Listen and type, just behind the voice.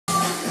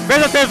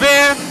Veda TV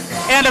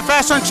and the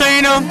fashion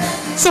channel,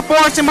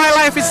 supporting My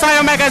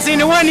Lifestyle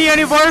magazine 1 year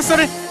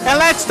anniversary. And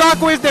let's talk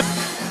with the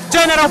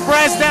general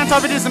president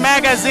of this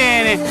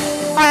magazine.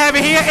 I have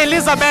here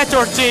Elizabeth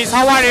Ortiz.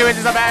 How are you,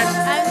 Elizabeth?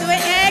 I'm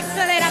doing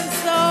excellent. I'm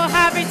so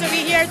happy to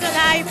be here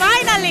tonight.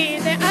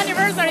 Finally, the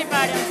anniversary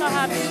party. I'm so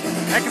happy.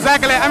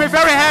 Exactly. I'm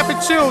very happy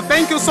too.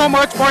 Thank you so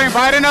much for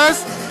inviting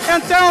us.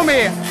 And tell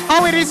me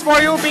how it is for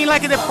you being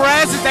like the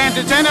president,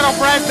 the general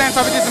president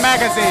of this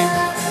magazine.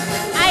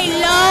 I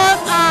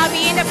love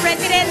being the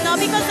president, not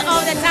because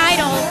of the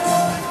title,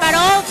 but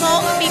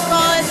also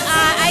because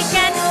I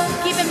can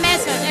give a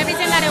message.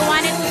 Everything that I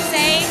wanted to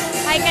say,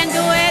 I can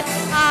do it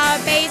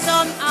based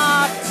on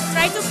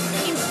try to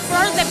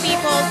enforce the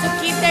people to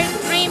keep their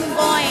dream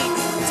going,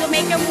 to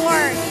make it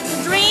work, to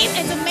dream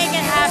and to make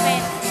it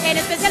happen. And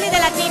especially the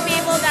Latin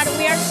people that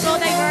we are so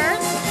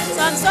diverse.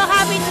 So I'm so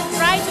happy to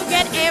try to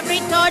get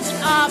every touch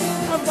of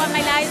what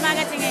My Life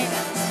magazine is.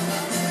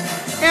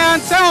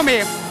 And tell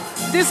me,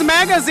 this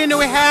magazine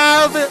we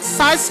have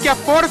Saskia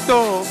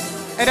Porto,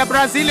 the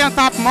Brazilian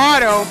top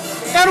model,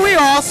 and we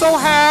also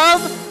have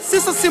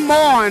Sister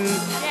Simone.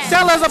 Yes.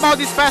 Tell us about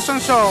this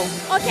fashion show.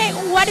 Okay,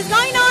 what is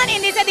going on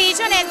in this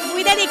edition is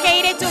we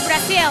dedicated to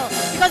Brazil,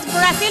 because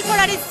Brazil for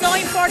us is so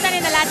important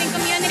in the Latin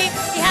community.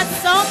 It has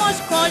so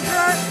much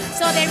culture,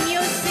 so their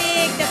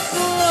music, the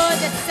food,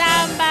 the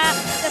samba,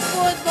 the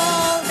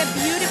football, the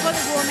beautiful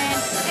women,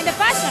 and the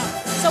fashion.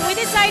 So we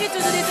decided to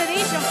do this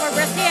edition for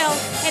Brazil,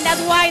 and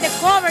that's why the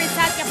cover is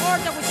Saskia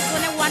Porto, which is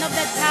one of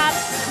the top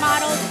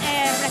models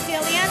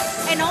Brazilian,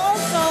 and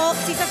also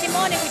Sister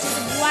Simone, which is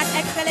one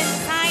excellent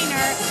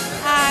designer.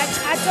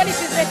 Actually,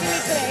 she's with me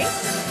today.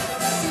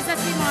 Sister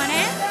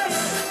Simone.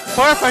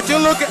 Perfect, you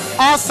look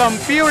awesome,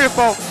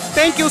 beautiful.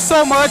 Thank you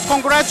so much,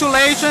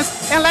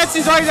 congratulations, and let's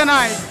enjoy the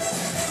night.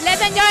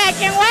 Let's enjoy, I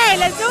can't wait,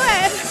 let's do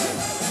it.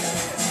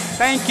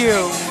 Thank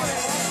you.